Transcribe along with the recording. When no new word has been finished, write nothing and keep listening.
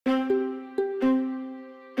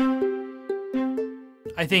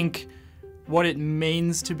I think what it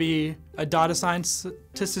means to be a data scientist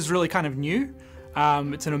is really kind of new.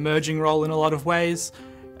 It's an emerging role in a lot of ways.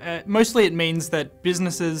 Mostly it means that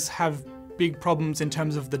businesses have big problems in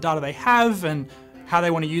terms of the data they have and how they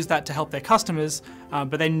want to use that to help their customers,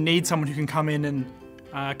 but they need someone who can come in and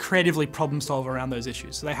creatively problem solve around those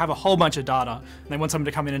issues. So they have a whole bunch of data and they want someone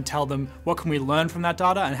to come in and tell them what can we learn from that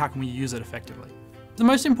data and how can we use it effectively. The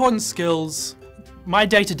most important skills, my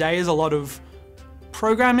day-to-day is a lot of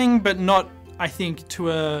programming, but not, I think,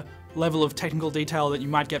 to a level of technical detail that you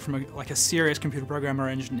might get from a serious computer programmer or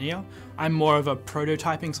engineer. I'm more of a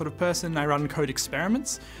prototyping sort of person. I run code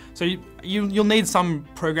experiments. So you'll need some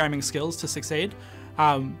programming skills to succeed.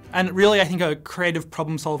 And really, I think a creative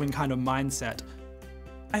problem-solving kind of mindset.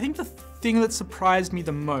 I think the thing that surprised me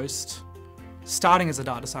the most starting as a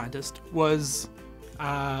data scientist was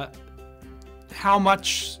how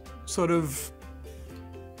much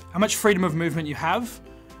freedom of movement you have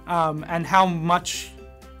and how much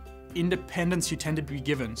independence you tend to be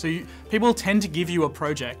given. So people tend to give you a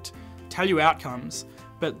project, tell you outcomes,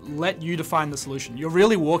 but let you define the solution. You're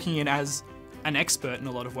really walking in as an expert in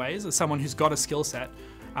a lot of ways, as someone who's got a skill set,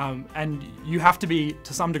 and you have to be,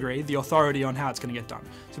 to some degree, the authority on how it's going to get done.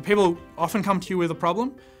 So people often come to you with a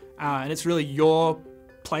problem, and it's really your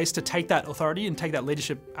place to take that authority and take that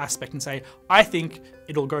leadership aspect and say, I think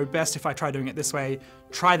it'll go best if I try doing it this way,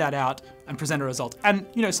 try that out and present a result. And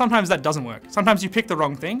sometimes that doesn't work. Sometimes you pick the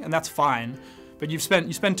wrong thing and that's fine, but you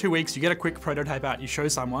spend 2 weeks, you get a quick prototype out, you show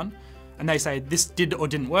someone and they say this did or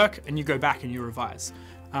didn't work and you go back and you revise.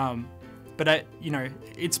 But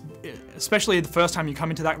it's especially the first time you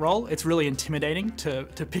come into that role, it's really intimidating to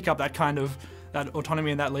pick up that kind of that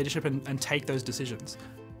autonomy and that leadership and take those decisions.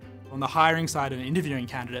 On the hiring side and interviewing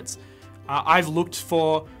candidates, I've looked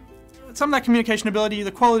for some of that communication ability,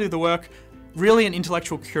 the quality of the work, really an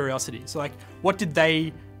intellectual curiosity. So like, what did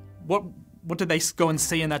they go and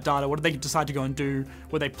see in that data? What did they decide to go and do?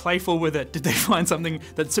 Were they playful with it? Did they find something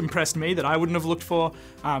that's impressed me that I wouldn't have looked for?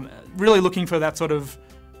 Really looking for that sort of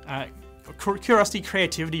curiosity,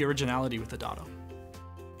 creativity, originality with the data.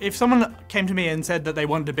 If someone came to me and said that they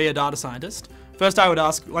wanted to be a data scientist, first I would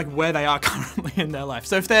ask where they are currently in their life.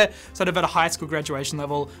 So if they're sort of at a high school graduation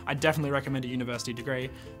level, I'd definitely recommend a university degree.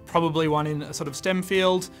 Probably one in a sort of STEM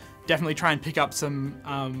field. Definitely try and pick up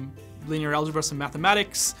some linear algebra, some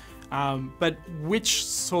mathematics. But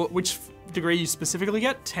which degree you specifically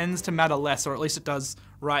get tends to matter less, or at least it does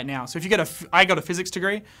right now. So if you get I got a physics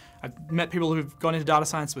degree. I've met people who've gone into data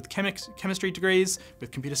science with chemistry degrees,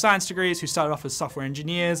 with computer science degrees, who started off as software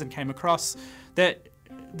engineers and came across that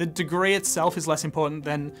the degree itself is less important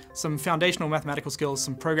than some foundational mathematical skills,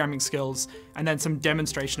 some programming skills, and then some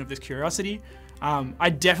demonstration of this curiosity.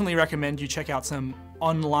 I definitely recommend you check out some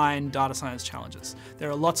online data science challenges.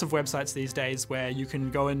 There are lots of websites these days where you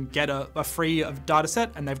can go and get a free data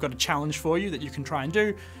set and they've got a challenge for you that you can try and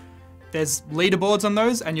do. There's leaderboards on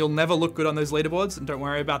those and you'll never look good on those leaderboards, and don't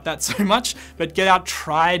worry about that so much, but get out,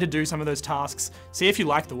 try to do some of those tasks, see if you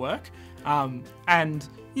like the work, and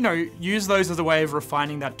use those as a way of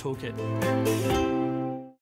refining that toolkit.